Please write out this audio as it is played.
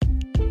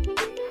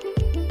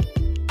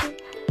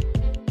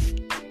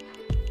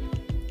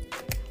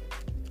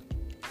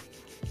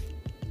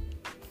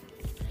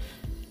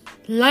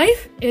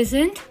Life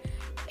isn't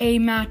a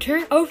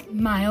matter of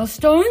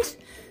milestones,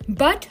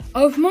 but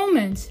of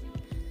moments.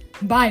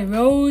 By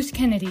Rose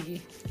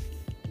Kennedy.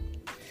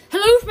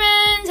 Hello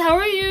friends, how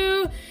are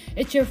you?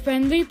 It's your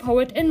friendly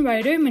poet and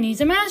writer,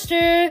 Maniza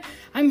Master.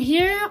 I'm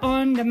here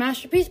on the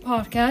Masterpiece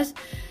Podcast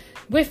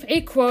with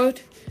a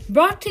quote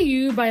brought to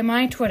you by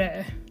my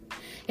Twitter.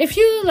 If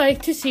you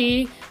like to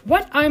see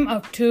what I'm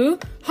up to,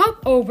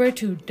 hop over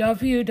to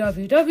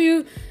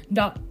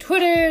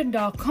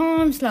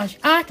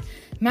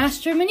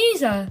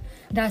www.twitter.com/@MasterManiza.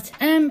 That's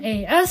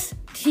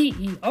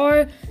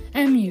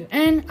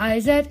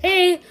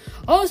MasterMuniza.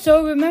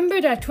 Also, remember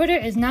that Twitter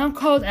is now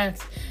called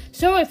X.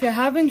 So if you're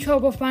having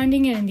trouble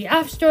finding it in the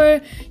App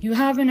Store, you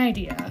have an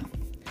idea.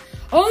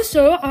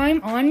 Also,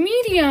 I'm on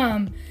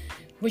Medium.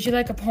 Would you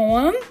like a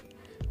poem?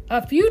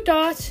 A few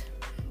thoughts?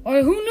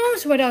 Or who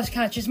knows what else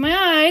catches my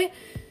eye?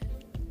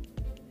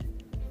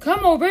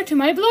 Come over to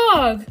my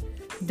blog,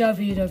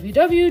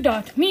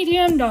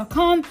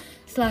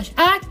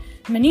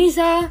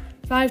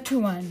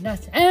 www.medium.com/@Maniza521.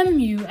 That's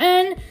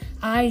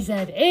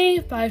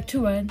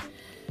MUNIZA521.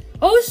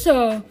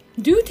 Also,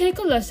 do take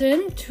a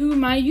listen to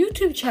my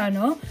YouTube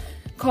channel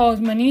called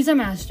Maniza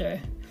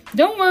Master.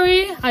 Don't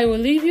worry, I will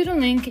leave you the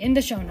link in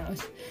the show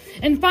notes.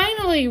 And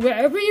finally,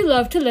 wherever you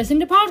love to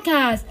listen to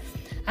podcasts,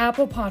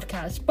 Apple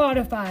Podcasts,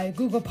 Spotify,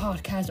 Google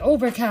Podcasts,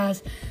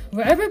 Overcast,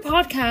 wherever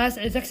podcast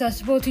is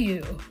accessible to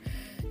you,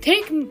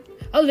 take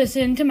a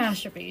listen to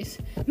Masterpiece.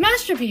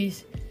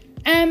 Masterpiece,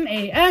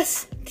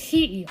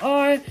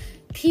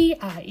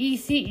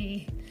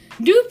 MasterPiece.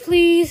 Do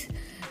please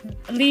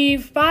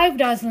leave 5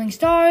 dazzling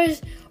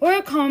stars or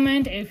a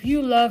comment if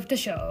you love the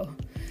show.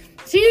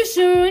 See you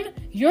soon,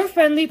 your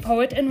friendly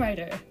poet and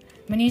writer,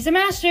 Maniza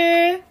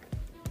Master.